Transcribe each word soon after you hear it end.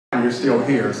and you're still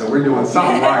here, so we're doing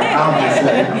something right,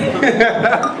 obviously.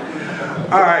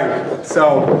 All right,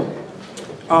 so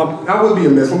I would be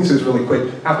amiss. Let me say this really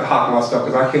quick. I have to hop my stuff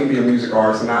because I can't be a music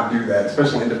artist and not do that,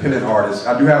 especially independent artists.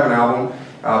 I do have an album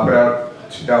put out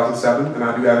in 2007, and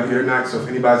I do have it here tonight. So if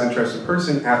anybody's interested in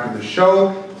person after the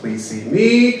show, please see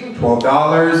me.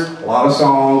 $12, a lot of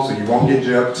songs, so you won't get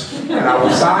gypped. And I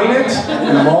will sign it,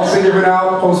 and I'm also giving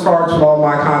out postcards with all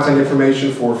my contact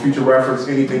information for future reference.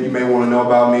 Anything you may want to know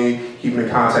about me, keep in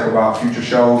contact about future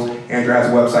shows. Andrea has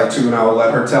a website too, and I will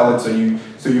let her tell it so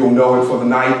you'll know it for the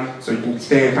night, so you can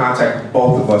stay in contact with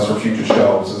both of us for future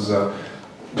shows.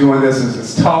 Doing this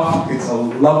is tough. It's a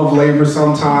love of labor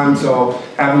sometimes, so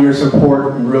having your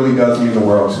support really does mean the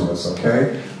world to us,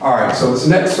 okay? All right, so this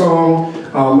next song,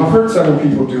 I've heard several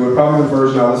people do it. Probably the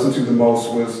version I listened to the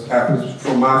most was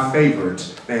from my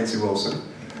favorite, Nancy Wilson,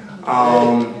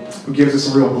 who gives us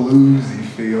a real bluesy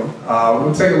feel. We're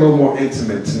gonna take it a little more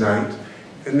intimate tonight.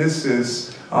 And this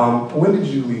is, When Did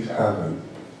You Leave Heaven?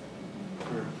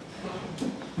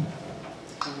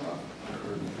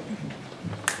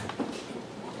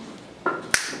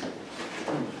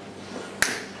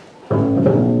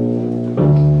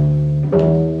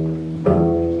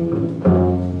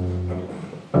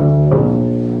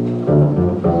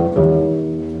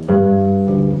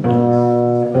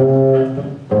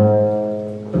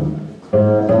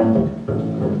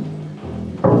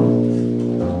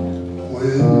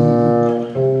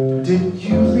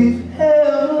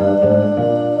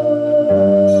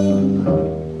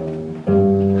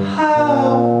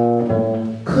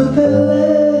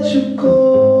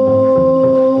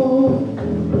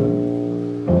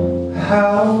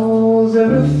 How's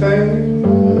everything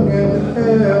in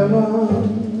heaven?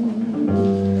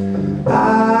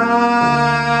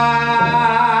 I'd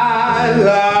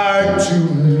like to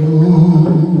know.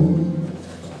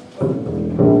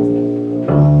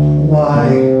 Why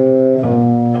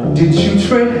did you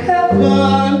trade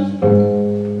heaven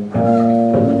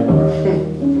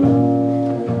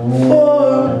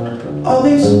for all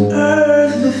these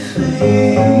earthly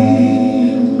things?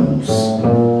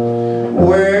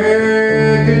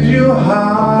 Where did you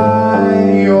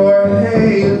hide your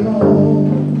halo?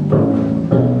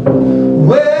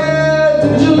 Where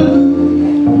did you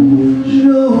lose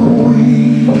your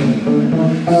wings?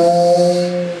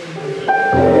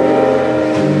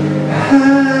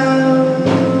 Have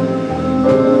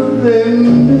they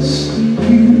missed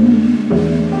you?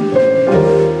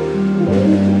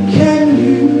 Can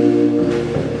you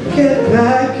get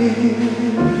back in?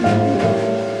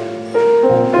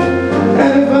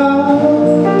 And if I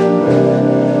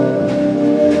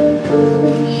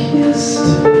kissed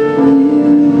you,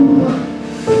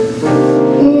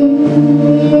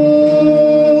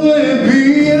 would it be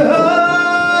a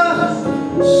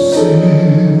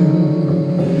sin?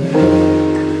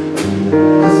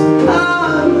 'Cause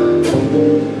I'm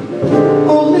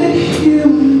only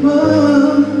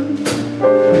human,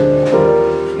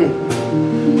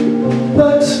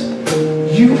 but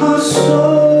you are so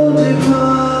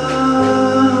divine.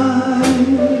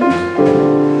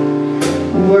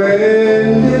 When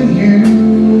did you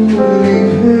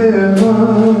leave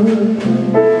heaven?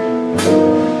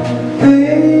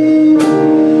 Angel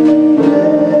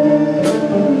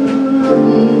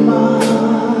mine.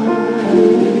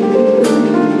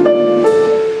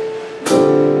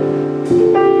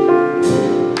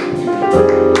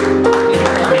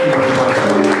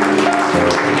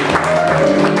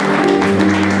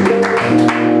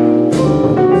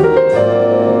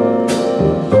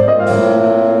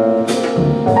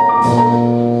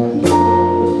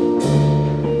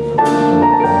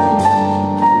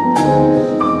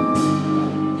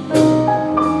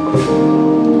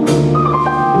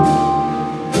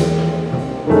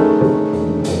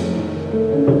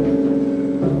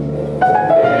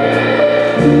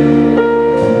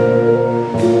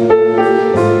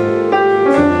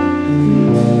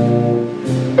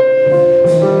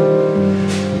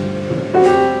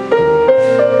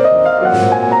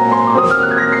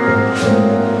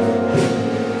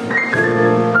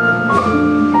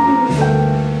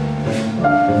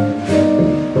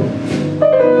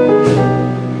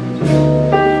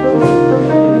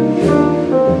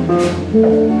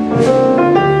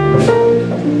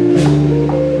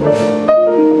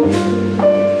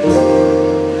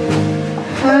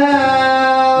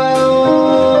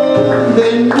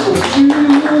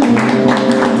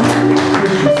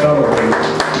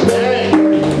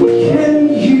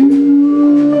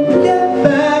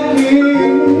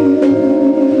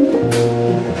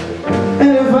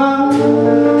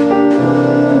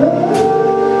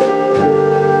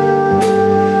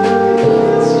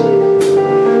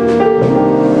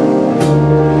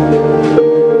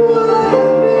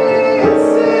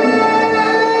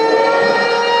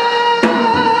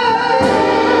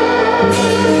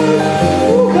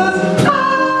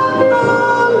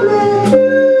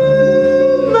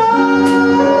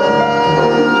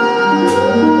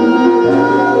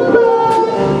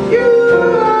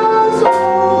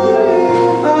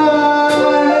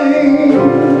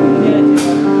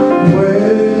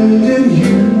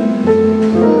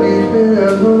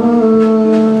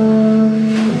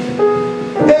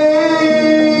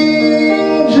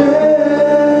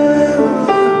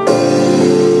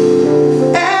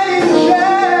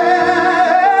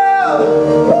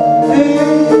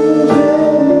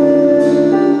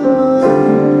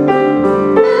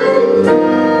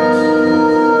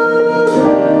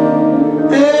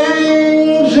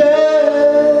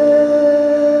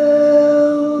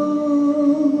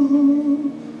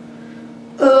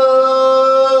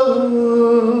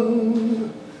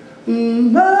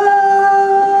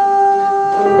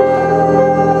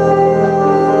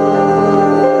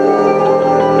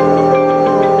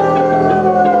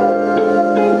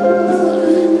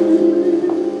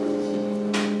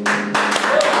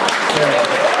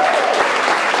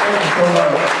 Thank you so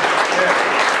much.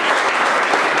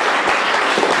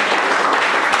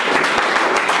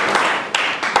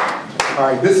 All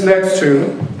right, this next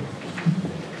tune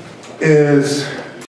is